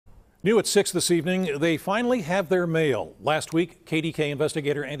New at 6 this evening, they finally have their mail. Last week, KDKA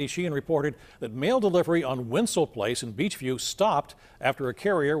investigator Andy Sheehan reported that mail delivery on Winslow Place in Beechview stopped after a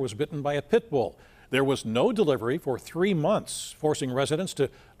carrier was bitten by a pit bull. There was no delivery for 3 months, forcing residents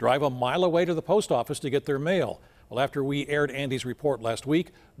to drive a mile away to the post office to get their mail. Well, after we aired Andy's report last week,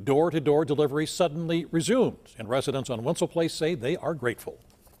 door-to-door delivery suddenly resumed, and residents on Winslow Place say they are grateful.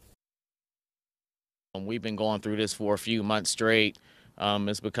 We've been going through this for a few months straight.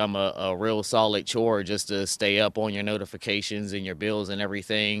 It's become a real solid chore just to stay up on your notifications and your bills and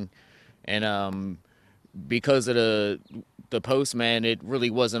everything. And because of the postman, it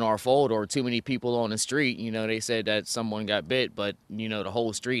really wasn't our fault or too many people on the street. You know, they said that someone got bit, but, you know, the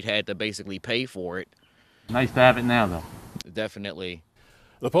whole street had to basically pay for it. Nice to have it now, though. Definitely.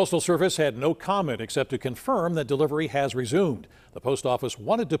 The Postal Service had no comment except to confirm that delivery has resumed. The post office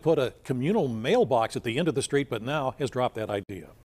wanted to put a communal mailbox at the end of the street, but now has dropped that idea.